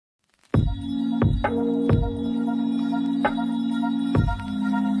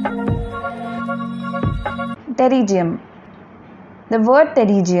Pterygium. The word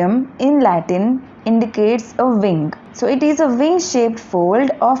pterygium in Latin indicates a wing. So it is a wing-shaped fold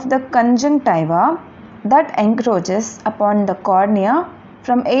of the conjunctiva that encroaches upon the cornea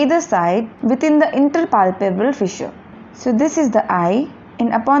from either side within the interpalpebral fissure. So this is the eye,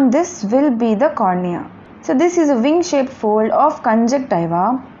 and upon this will be the cornea. So this is a wing-shaped fold of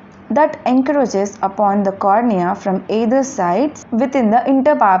conjunctiva that encroaches upon the cornea from either sides within the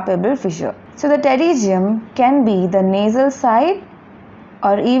interpalpebral fissure. So the pterygium can be the nasal side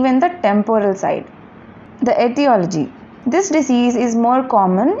or even the temporal side. The etiology. This disease is more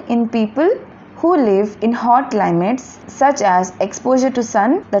common in people who live in hot climates such as exposure to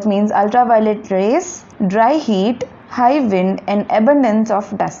sun, that means ultraviolet rays, dry heat, high wind and abundance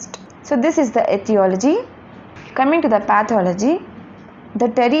of dust. So this is the etiology. Coming to the pathology, the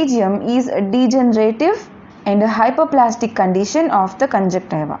pterygium is a degenerative and a hyperplastic condition of the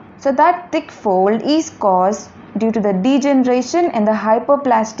conjunctiva. So that thick fold is caused due to the degeneration and the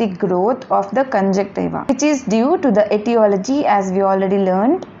hyperplastic growth of the conjunctiva, which is due to the etiology as we already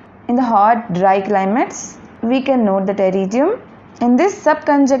learned. In the hot, dry climates, we can note the pterygium, and this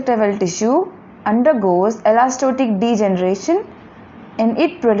subconjunctival tissue undergoes elastotic degeneration and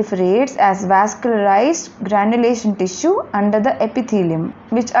it proliferates as vascularized granulation tissue under the epithelium,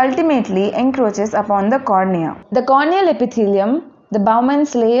 which ultimately encroaches upon the cornea. The corneal epithelium, the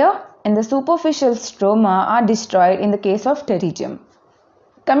Bowman's layer and the superficial stroma are destroyed in the case of pterygium.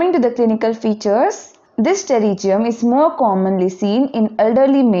 Coming to the clinical features, this pterygium is more commonly seen in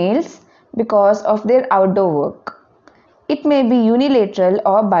elderly males because of their outdoor work. It may be unilateral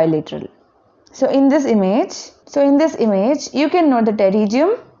or bilateral. So in this image, you can note the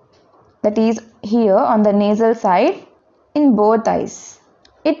pterygium, that is here on the nasal side in both eyes.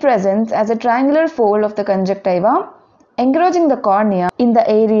 It presents as a triangular fold of the conjunctiva, encroaching the cornea in the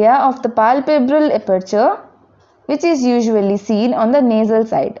area of the palpebral aperture, which is usually seen on the nasal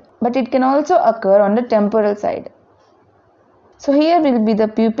side, but it can also occur on the temporal side. So here will be the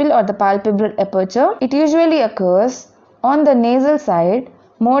pupil or the palpebral aperture. It usually occurs on the nasal side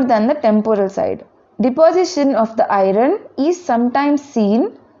more than the temporal side. Deposition of the iron is sometimes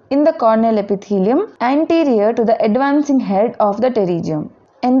seen in the corneal epithelium anterior to the advancing head of the pterygium,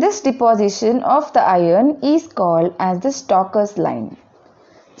 and this deposition of the iron is called as the Stocker's line.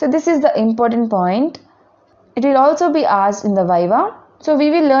 So this is the important point. It will also be asked in the viva. So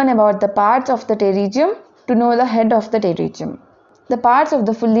we will learn about the parts of the pterygium to know the head of the pterygium. The parts of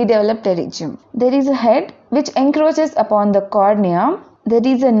the fully developed pterygium. There is a head which encroaches upon the cornea. There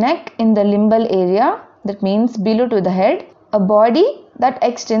is a neck in the limbal area, that means below to the head. A body that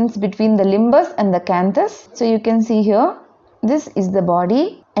extends between the limbus and the canthus. So you can see here, this is the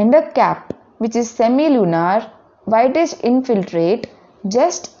body, and a cap which is semilunar whitish infiltrate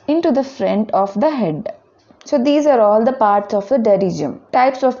just into the front of the head. So these are all the parts of the pterygium.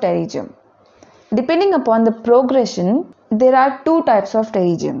 Types of pterygium. Depending upon the progression, there are two types of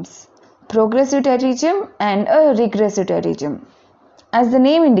pterygiums: progressive pterygium and a regressive pterygium. As the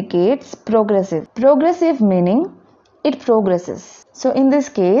name indicates, progressive. Progressive meaning it progresses. So in this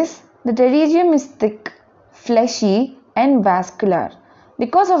case, the pterygium is thick, fleshy and vascular.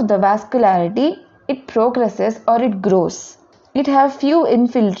 Because of the vascularity, it progresses or it grows. It has few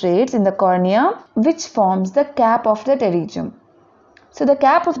infiltrates in the cornea which forms the cap of the pterygium. So the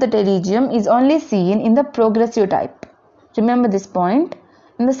cap of the pterygium is only seen in the progressive type. Remember this point.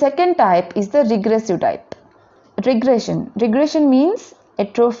 And the second type is the regressive type. Regression. Regression means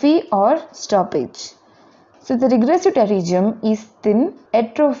atrophy or stoppage. So the regressive pterygium is thin,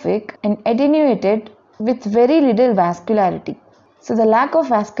 atrophic and attenuated with very little vascularity. So the lack of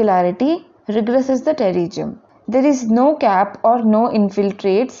vascularity regresses the pterygium. There is no cap or no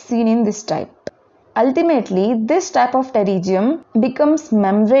infiltrates seen in this type. Ultimately, this type of pterygium becomes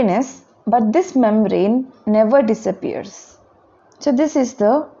membranous, but this membrane never disappears. So this is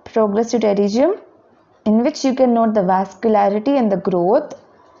the progressive pterygium, in which you can note the vascularity and the growth,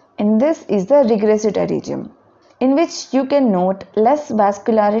 and this is the regressive pterygium, in which you can note less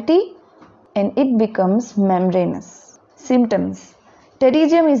vascularity and it becomes membranous. Symptoms.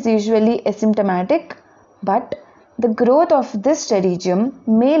 Pterygium is usually asymptomatic, but the growth of this pterygium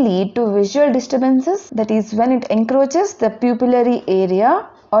may lead to visual disturbances, that is when it encroaches the pupillary area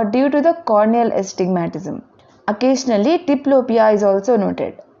or due to the corneal astigmatism. Occasionally, diplopia is also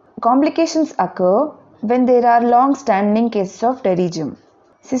noted. Complications occur when there are long-standing cases of pterygium,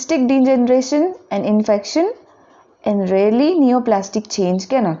 cystic degeneration and infection, and rarely neoplastic change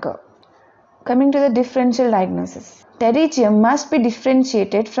can occur. Coming to the differential diagnosis. Pterygium must be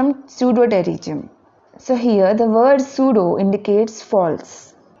differentiated from pseudopterygium. So here the word pseudo indicates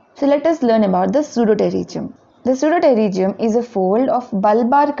false. So let us learn about the pseudopterygium. The pseudopterygium is a fold of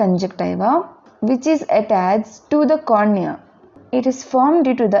bulbar conjunctiva which is attached to the cornea. It is formed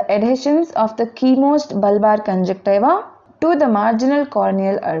due to the adhesions of the keymost bulbar conjunctiva to the marginal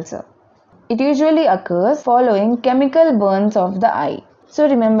corneal ulcer. It usually occurs following chemical burns of the eye. So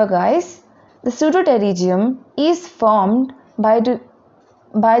remember guys, the pseudopterygium is formed by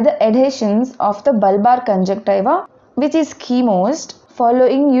the adhesions of the bulbar conjunctiva which is keymost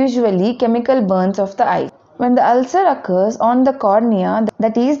following usually chemical burns of the eye. When the ulcer occurs on the cornea,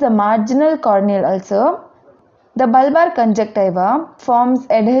 that is the marginal corneal ulcer, the bulbar conjunctiva forms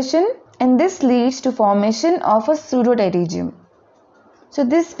adhesion and this leads to formation of a pseudopterygium. So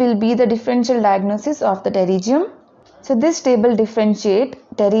this will be the differential diagnosis of the pterygium. So this table differentiates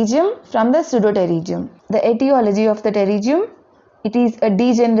pterygium from the pseudopterygium. The etiology of the pterygium, it is a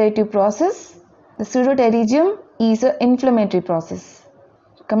degenerative process. The pseudopterygium is an inflammatory process.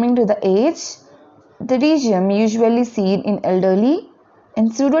 Coming to the age, pterygium usually seen in elderly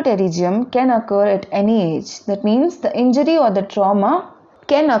and pseudopterygium can occur at any age. That means the injury or the trauma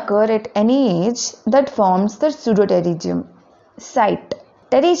can occur at any age that forms the pseudopterygium. Site.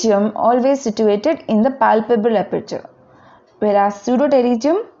 Pterygium always situated in the palpebral aperture, whereas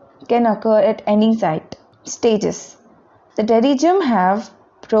pseudopterygium can occur at any site. Stages. The pterygium have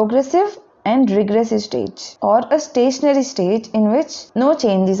progressive and regressive stage or a stationary stage in which no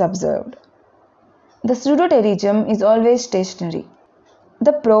change is observed. The pseudopterygium is always stationary.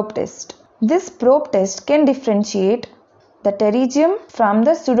 The probe test. This probe test can differentiate the pterygium from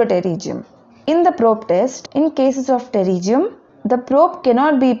the pseudopterygium. In the probe test, in cases of pterygium, the probe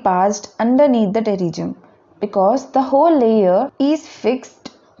cannot be passed underneath the pterygium because the whole layer is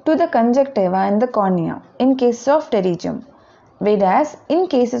fixed to the conjunctiva and the cornea in case of pterygium. Whereas in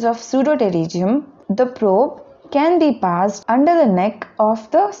cases of pseudopterygium, the probe can be passed under the neck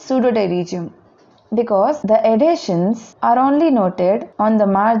of the pseudopterygium because the adhesions are only noted on the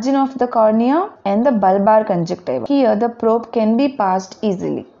margin of the cornea and the bulbar conjunctiva. Here the probe can be passed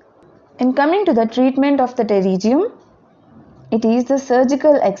easily. And coming to the treatment of the pterygium, it is the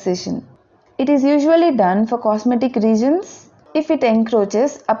surgical excision. It is usually done for cosmetic reasons. If it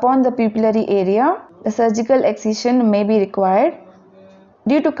encroaches upon the pupillary area, the surgical excision may be required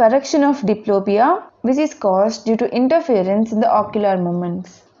due to correction of diplopia, which is caused due to interference in the ocular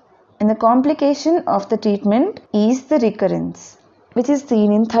movements. And the complication of the treatment is the recurrence, which is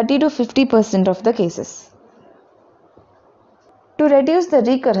seen in 30 to 50% of the cases. To reduce the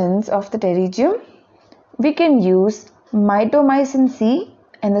recurrence of the pterygium, we can use mitomycin C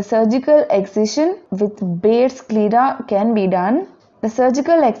and the surgical excision with bare sclera can be done. The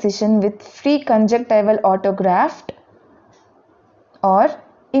surgical excision with free conjunctival autograft, or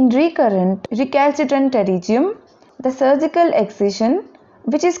in recurrent recalcitrant pterygium, the surgical excision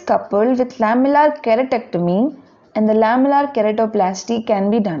which is coupled with lamellar keratectomy and the lamellar keratoplasty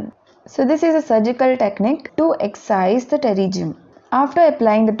can be done. So this is a surgical technique to excise the pterygium. After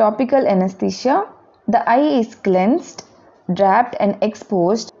applying the topical anesthesia, the eye is cleansed, draped and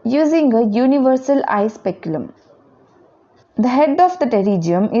exposed using a universal eye speculum. The head of the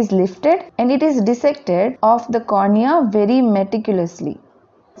pterygium is lifted and it is dissected off the cornea very meticulously.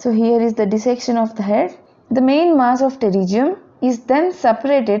 So here is the dissection of the head. The main mass of pterygium is then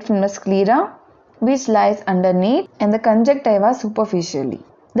separated from the sclera which lies underneath and the conjunctiva superficially.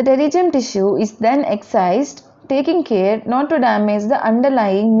 The pterygium tissue is then excised, taking care not to damage the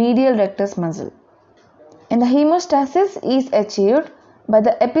underlying medial rectus muscle. And the hemostasis is achieved by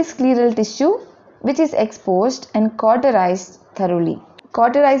the episcleral tissue which is exposed and cauterized thoroughly.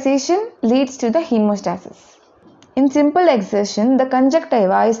 Cauterization leads to the hemostasis. In simple excision, the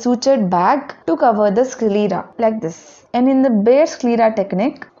conjunctiva is sutured back to cover the sclera like this. And in the bare sclera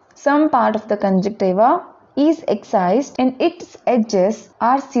technique, some part of the conjunctiva is excised and its edges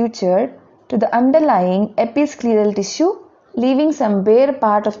are sutured to the underlying episcleral tissue, leaving some bare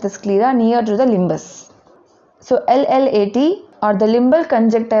part of the sclera near to the limbus. So LLAT or the limbal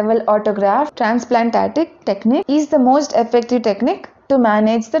conjunctival autograft transplantatic technique is the most effective technique to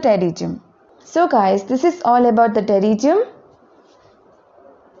manage the pterygium. So guys, this is all about the pterygium,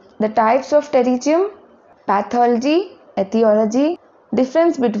 the types of pterygium, pathology, etiology,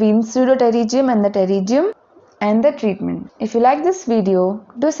 difference between pseudopterygium and the pterygium, and the treatment. If you like this video,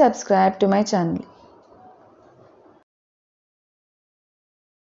 do subscribe to my channel.